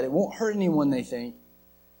before bed, it won't hurt anyone, they think.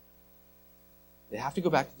 They have to go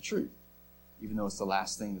back to the truth, even though it's the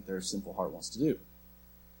last thing that their sinful heart wants to do.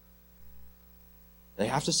 They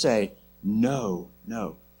have to say, no,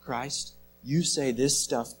 Christ, you say this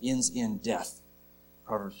stuff ends in death.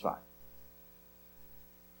 Proverbs 5.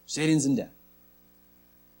 Say it ends in death.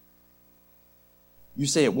 You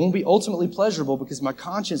say it won't be ultimately pleasurable because my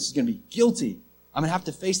conscience is going to be guilty. I'm going to have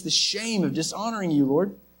to face the shame of dishonoring you,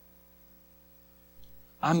 Lord.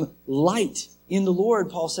 I'm light in the Lord,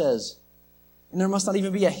 Paul says. And there must not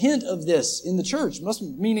even be a hint of this in the church.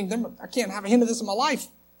 Meaning I can't have a hint of this in my life.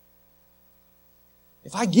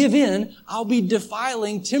 If I give in, I'll be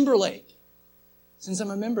defiling Timberlake since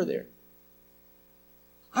I'm a member there.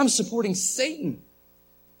 I'm supporting Satan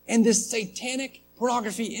and this satanic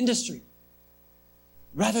pornography industry.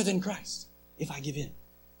 rather than Christ if I give in.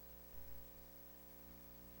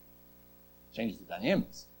 Changes the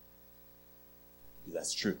dynamics. Because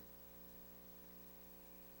that's true.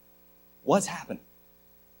 What's happening?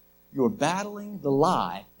 You're battling the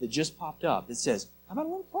lie that just popped up that says, how about a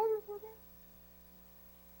little pleasure for a day?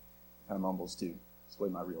 Kind of mumbles too. That's the way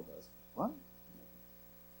my reel does. What?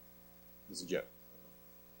 It's a joke.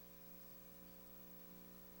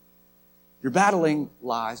 You're battling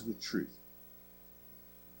lies with truth.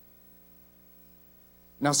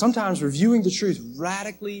 Now, sometimes reviewing the truth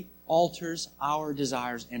radically alters our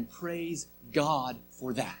desires, and praise God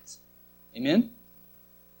for that. Amen?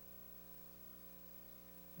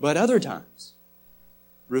 But other times,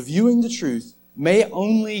 reviewing the truth may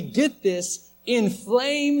only, get this,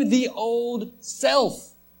 inflame the old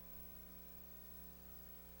self.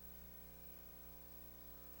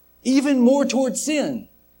 Even more towards sin.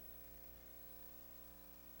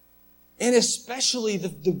 And especially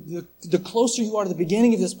the closer you are to the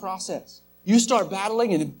beginning of this process. You start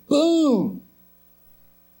battling and boom!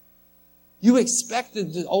 You expect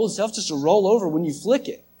the old self just to roll over when you flick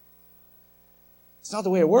it. It's not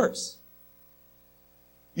the way it works.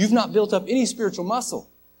 You've not built up any spiritual muscle.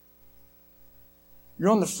 You're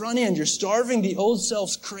on the front end. You're starving the old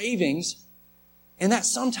self's cravings, and that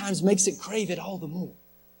sometimes makes it crave it all the more.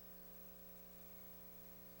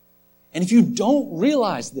 And if you don't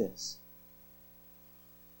realize this,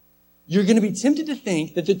 you're going to be tempted to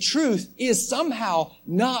think that the truth is somehow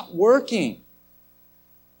not working.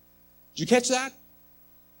 Did you catch that?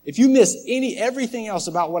 If you miss everything else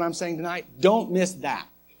about what I'm saying tonight, don't miss that.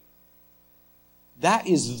 That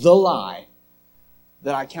is the lie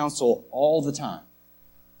that I counsel all the time.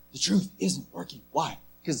 The truth isn't working. Why?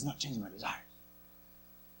 Because it's not changing my desires.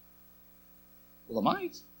 Well, it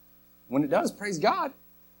might. When it does, praise God.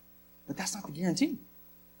 But that's not the guarantee.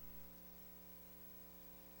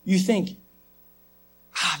 You think,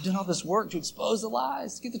 I've done all this work to expose the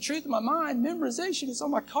lies, to get the truth in my mind, memorization is on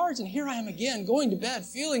my cards, and here I am again, going to bed,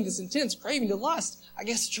 feeling this intense craving to lust. I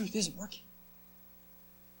guess the truth isn't working.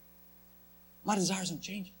 My desires aren't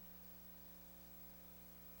changing.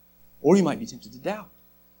 Or you might be tempted to doubt.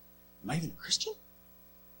 Am I even a Christian?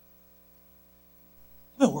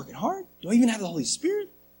 I've been working hard. Do I even have the Holy Spirit?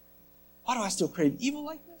 Why do I still crave evil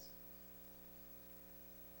like this?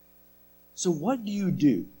 So what do you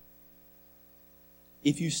do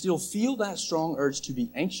if you still feel that strong urge to be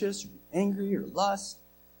anxious or angry or lust?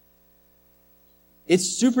 It's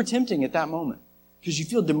super tempting at that moment because you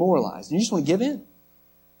feel demoralized and you just want to give in.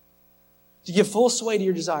 To give full sway to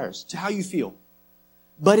your desires, to how you feel.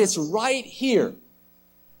 But it's right here.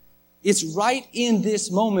 It's right in this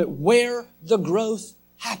moment where the growth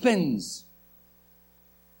happens.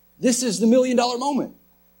 This is the $1 million moment.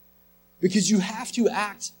 Because you have to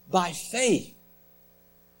act by faith,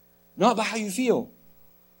 not by how you feel.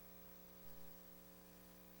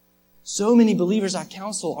 So many believers I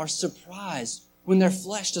counsel are surprised when their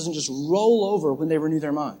flesh doesn't just roll over when they renew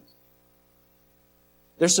their minds.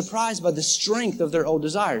 They're surprised by the strength of their old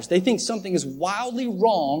desires. They think something is wildly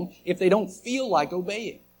wrong if they don't feel like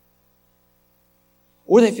obeying.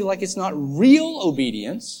 Or they feel like it's not real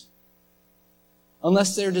obedience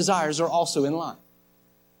unless their desires are also in line.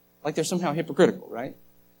 Like they're somehow hypocritical, right?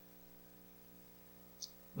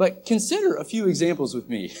 But consider a few examples with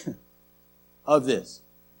me of this.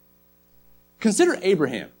 Consider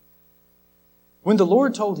Abraham. When the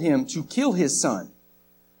Lord told him to kill his son,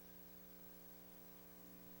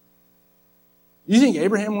 you think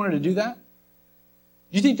Abraham wanted to do that?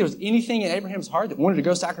 Do you think there was anything in Abraham's heart that wanted to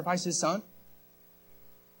go sacrifice his son?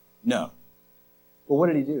 No. But what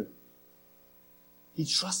did he do? He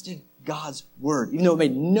trusted God's word, even though it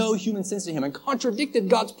made no human sense to him and contradicted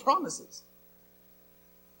God's promises.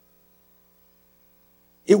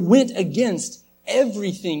 It went against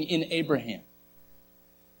everything in Abraham.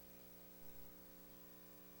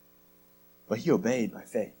 But he obeyed by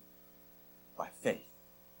faith. By faith.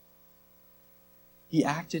 He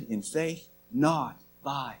acted in faith, not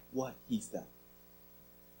by what he felt.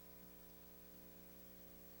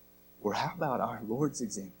 Or how about our Lord's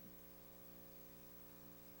example?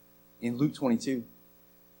 In Luke 22,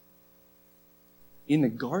 in the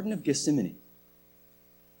Garden of Gethsemane,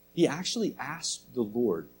 he actually asked the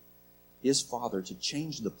Lord, his Father, to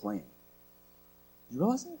change the plan. You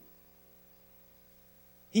realize that?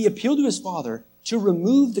 He appealed to his Father to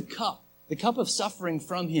remove the cup of suffering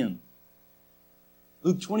from him.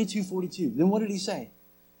 Luke 22:42. Then what did he say?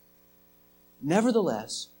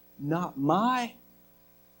 Nevertheless, not my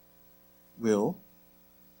will,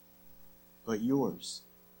 but yours.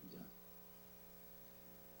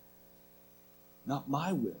 Not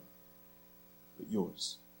my will, but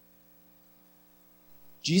yours.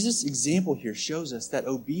 Jesus' example here shows us that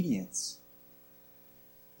obedience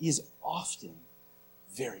is often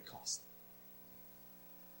very costly.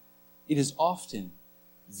 It is often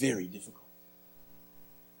very difficult.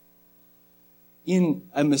 In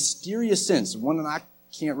a mysterious sense, one that I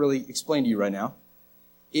can't really explain to you right now,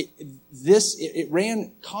 it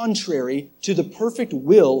ran contrary to the perfect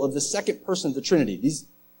will of the second person of the Trinity.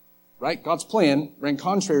 Right? God's plan ran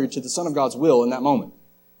contrary to the Son of God's will in that moment.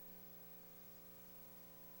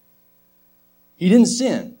 He didn't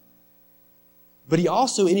sin, but he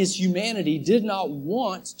also, in his humanity, did not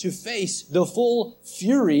want to face the full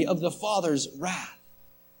fury of the Father's wrath.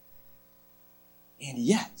 And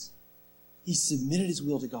yet, he submitted his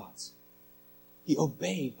will to God's. He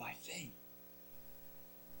obeyed by faith.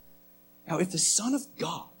 Now, if the Son of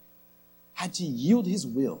God had to yield his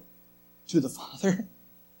will to the Father,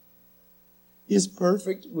 his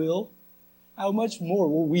perfect will, how much more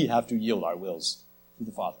will we have to yield our wills to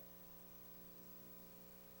the Father?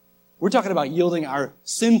 We're talking about yielding our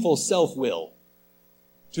sinful self-will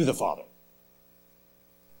to the Father.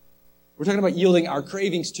 We're talking about yielding our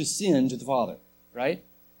cravings to sin to the Father, right?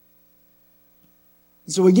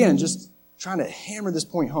 So again, just trying to hammer this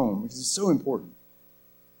point home because it's so important.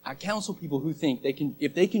 I counsel people who think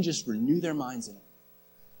if they can just renew their minds in it,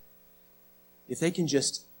 if they can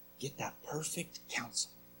just get that perfect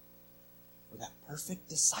counselor or that perfect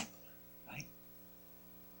discipler, right?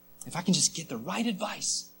 If I can just get the right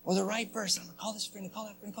advice or the right verse, I'm going to call this friend and call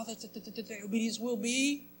that friend, call that, obedience will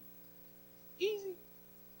be easy.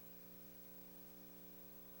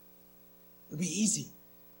 It'll be easy.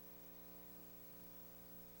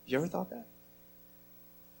 Have you ever thought that?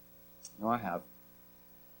 No, I have.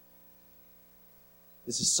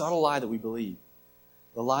 It's a subtle lie that we believe.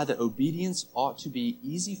 The lie that obedience ought to be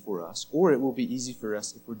easy for us, or it will be easy for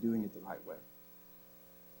us if we're doing it the right way.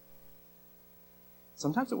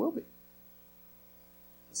 Sometimes it will be.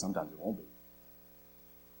 But sometimes it won't be.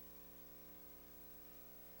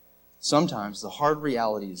 Sometimes the hard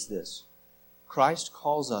reality is this. Christ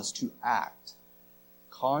calls us to act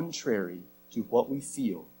contrary to what we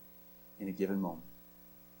feel in a given moment.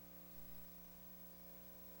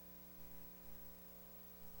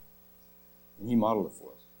 And he modeled it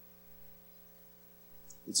for us.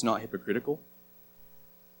 It's not hypocritical.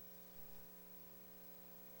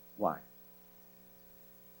 Why?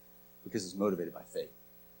 Because it's motivated by faith.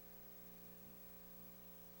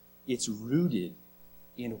 It's rooted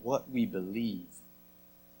in what we believe.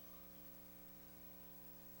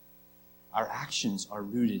 Our actions are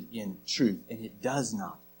rooted in truth, and it does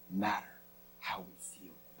not matter how we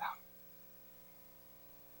feel about it.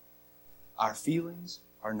 Our feelings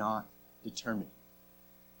are not determined.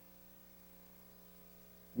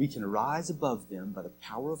 We can rise above them by the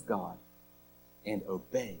power of God and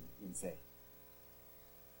obey in faith.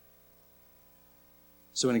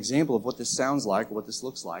 So an example of what this sounds like, or what this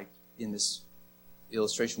looks like in this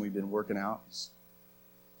illustration we've been working out is,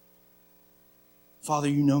 Father,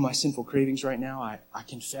 you know my sinful cravings right now. I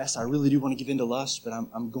confess I really do want to give in to lust, but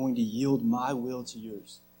I'm going to yield my will to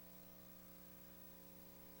yours.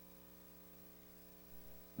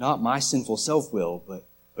 Not my sinful self-will,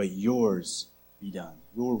 but yours be done.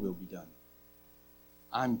 Your will be done.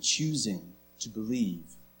 I'm choosing to believe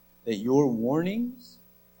that your warnings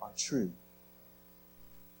are true.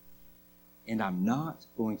 And I'm not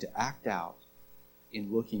going to act out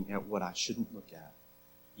in looking at what I shouldn't look at,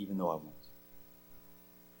 even though I won't.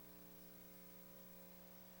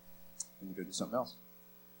 Let me go do something else.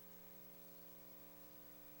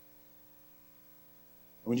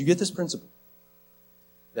 When you get this principle,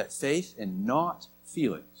 that faith and not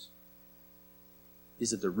feelings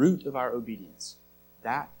is at the root of our obedience,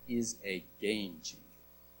 that is a game changer.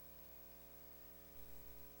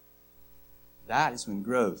 That is when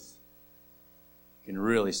growth can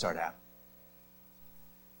really start happening.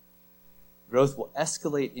 Growth will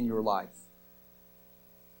escalate in your life.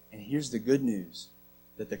 And here's the good news,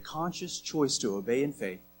 that the conscious choice to obey in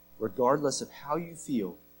faith, regardless of how you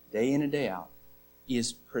feel day in and day out,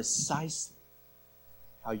 is precisely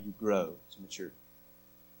how you grow to maturity.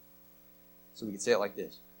 So we can say it like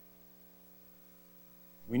this.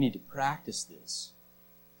 We need to practice this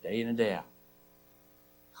day in and day out,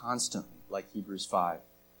 constantly, like Hebrews 5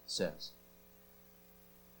 says.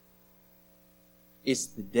 It's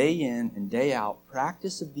the day in and day out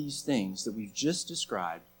practice of these things that we've just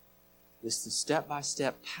described. It's the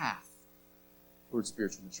step-by-step path towards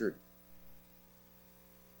spiritual maturity.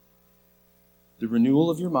 The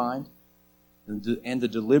renewal of your mind and the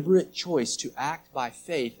deliberate choice to act by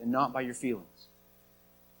faith and not by your feelings.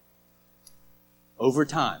 Over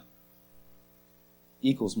time,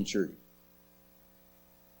 equals maturity.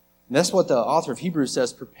 And that's what the author of Hebrews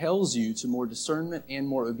says propels you to more discernment and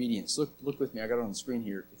more obedience. Look with me. I got it on the screen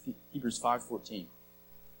here. Hebrews 5:14.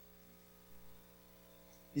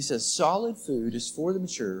 He says, solid food is for the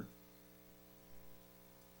mature,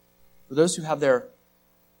 for those who have their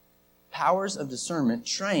powers of discernment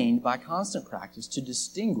trained by constant practice to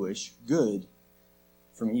distinguish good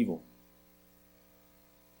from evil.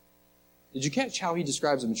 Did you catch how he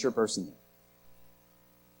describes a mature person there?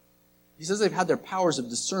 He says they've had their powers of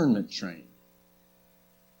discernment trained.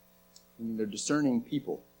 I mean, they're discerning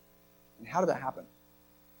people. And how did that happen?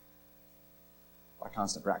 By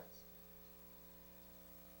constant practice.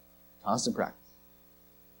 Constant practice.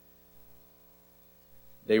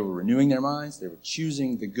 They were renewing their minds. They were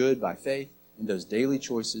choosing the good by faith in those daily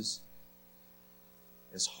choices.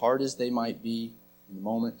 As hard as they might be in the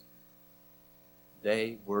moment,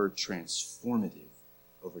 they were transformative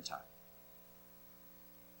over time.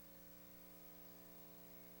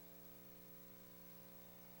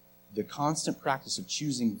 The constant practice of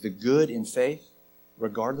choosing the good in faith,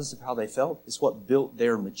 regardless of how they felt, is what built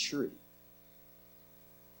their maturity.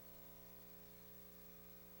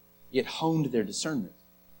 It honed their discernment.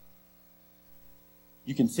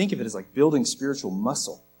 You can think of it as like building spiritual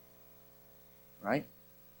muscle, right?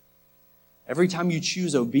 Every time you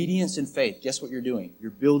choose obedience and faith, guess what you're doing?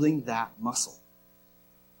 You're building that muscle.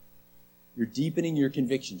 You're deepening your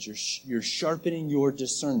convictions. You're sharpening your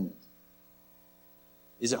discernment.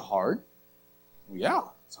 Is it hard? Well, yeah,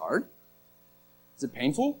 it's hard. Is it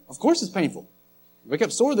painful? Of course it's painful. You wake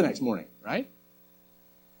up sore the next morning, right?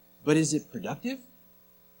 But is it productive?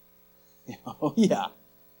 Oh, yeah.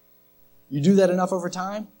 You do that enough over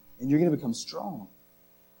time, and you're going to become strong,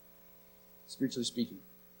 spiritually speaking.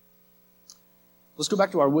 Let's go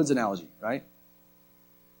back to our woods analogy, right?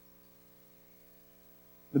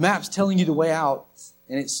 The map's telling you the way out,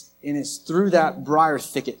 and it's through that briar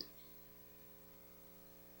thicket.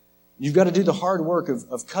 You've got to do the hard work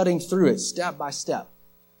of cutting through it step by step.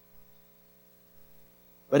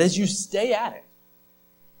 But as you stay at it,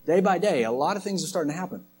 day by day, a lot of things are starting to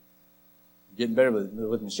happen. You're getting better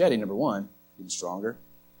with machete, number one. Getting stronger.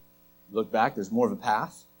 You look back, there's more of a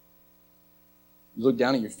path. You look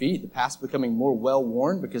down at your feet, the path's becoming more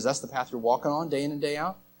well-worn because that's the path you're walking on day in and day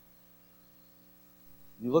out.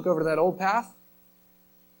 You look over to that old path,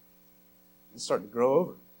 it's starting to grow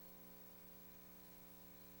over.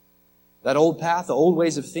 That old path, the old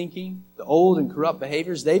ways of thinking, the old and corrupt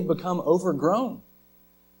behaviors, they've become overgrown.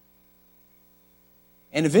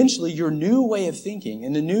 And eventually your new way of thinking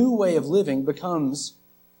and the new way of living becomes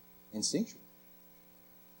instinctual.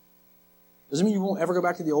 Doesn't mean you won't ever go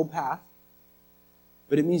back to the old path,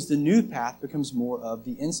 but it means the new path becomes more of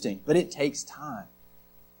the instinct. But it takes time.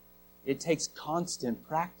 It takes constant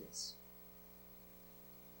practice.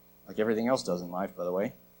 Like everything else does in life, by the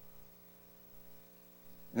way.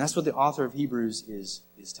 And that's what the author of Hebrews is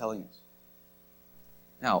telling us.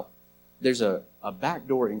 Now, there's a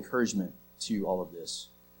backdoor encouragement to all of this.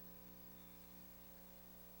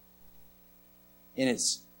 And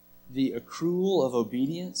it's the accrual of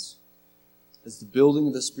obedience as the building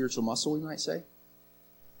of the spiritual muscle, we might say.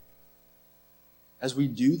 As we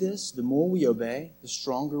do this, the more we obey, the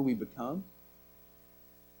stronger we become.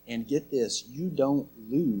 And get this, you don't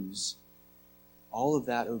lose all of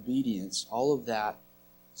that obedience, all of that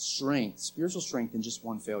strength, spiritual strength in just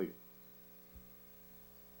one failure.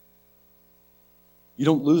 You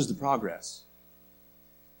don't lose the progress.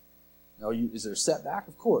 Now, is there a setback?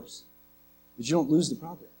 Of course. But you don't lose the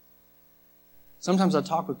progress. Sometimes I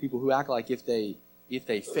talk with people who act like if they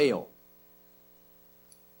fail,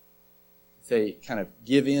 if they kind of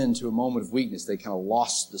give in to a moment of weakness, they kind of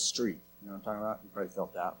lost the streak. You know what I'm talking about? You probably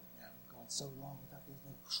felt that. Yeah, I'm going so long without this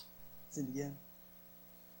thing. Sin again.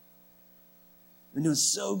 Been doing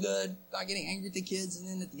so good, not getting angry at the kids, and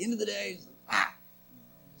then at the end of the day, it's like,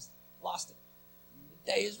 just lost it.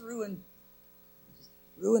 The day is ruined. Just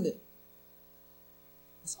ruined it.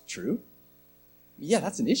 That's not true. Yeah,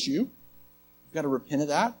 that's an issue. You've got to repent of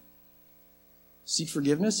that. Seek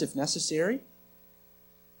forgiveness if necessary.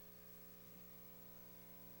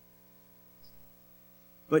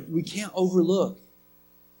 But we can't overlook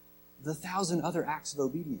the 1,000 other acts of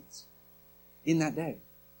obedience in that day.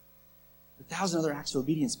 The 1,000 other acts of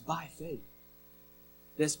obedience by faith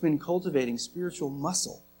that's been cultivating spiritual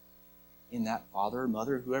muscle in that father or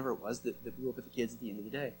mother, whoever it was that grew up with the kids at the end of the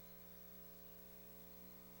day.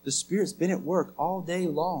 The Spirit's been at work all day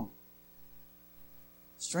long,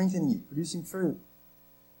 strengthening you, producing fruit.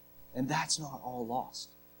 And that's not all lost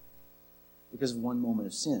because of one moment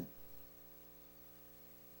of sin.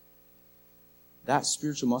 That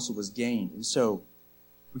spiritual muscle was gained. And so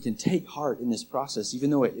we can take heart in this process, even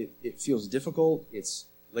though it feels difficult, it's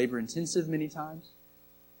labor-intensive many times,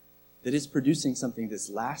 that it's producing something that's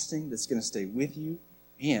lasting, that's going to stay with you,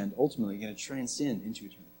 and ultimately going to transcend into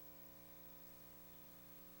eternity.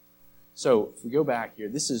 So, if we go back here,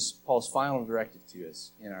 this is Paul's final directive to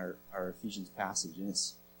us in our Ephesians passage, and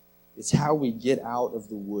it's how we get out of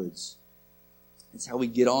the woods. It's how we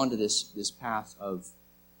get onto this path of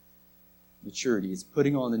maturity. It's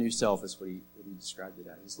putting on the new self, is what he described it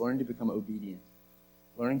as. It's learning to become obedient,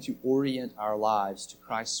 learning to orient our lives to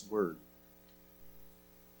Christ's word.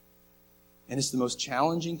 And it's the most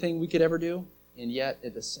challenging thing we could ever do, and yet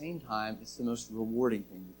at the same time, it's the most rewarding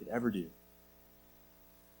thing we could ever do.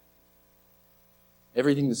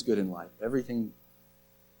 Everything that's good in life, everything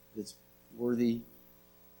that's worthy,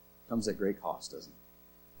 comes at great cost, doesn't it?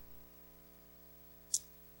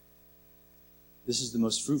 This is the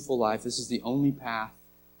most fruitful life. This is the only path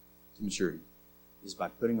to maturity, is by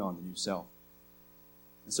putting on the new self.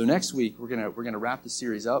 And so next week we're gonna wrap the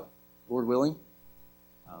series up, Lord willing,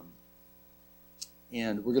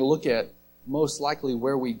 and we're gonna look at most likely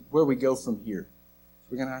where we go from here.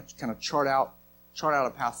 So we're gonna kind of chart out a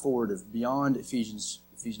path forward of beyond Ephesians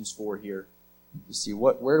 4 here to see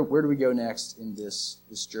where do we go next in this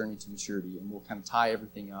journey to maturity, and we'll kind of tie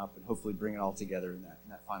everything up and hopefully bring it all together in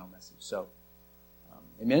that final message. So,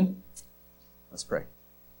 amen. Let's pray.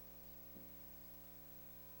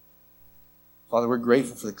 Father, we're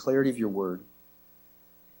grateful for the clarity of your word.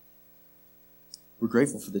 We're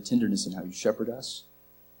grateful for the tenderness in how you shepherd us.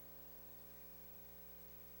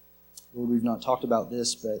 Lord, we've not talked about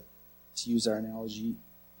this, but to use our analogy,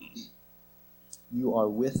 you are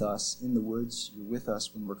with us in the woods. You're with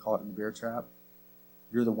us when we're caught in the bear trap.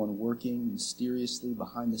 You're the one working mysteriously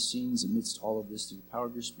behind the scenes amidst all of this through the power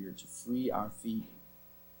of your Spirit to free our feet,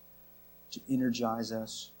 to energize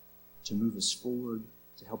us, to move us forward,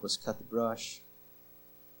 to help us cut the brush,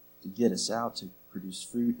 to get us out, to produce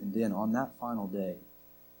fruit. And then on that final day,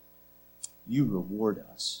 you reward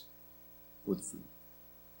us for the fruit.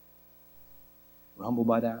 We're humbled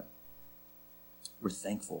by that. We're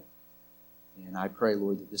thankful. And I pray,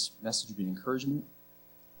 Lord, that this message would be an encouragement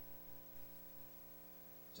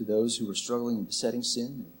to those who are struggling in besetting sin.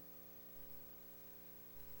 And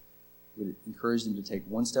would it encourage them to take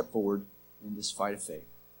one step forward in this fight of faith.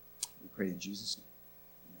 We pray in Jesus' name.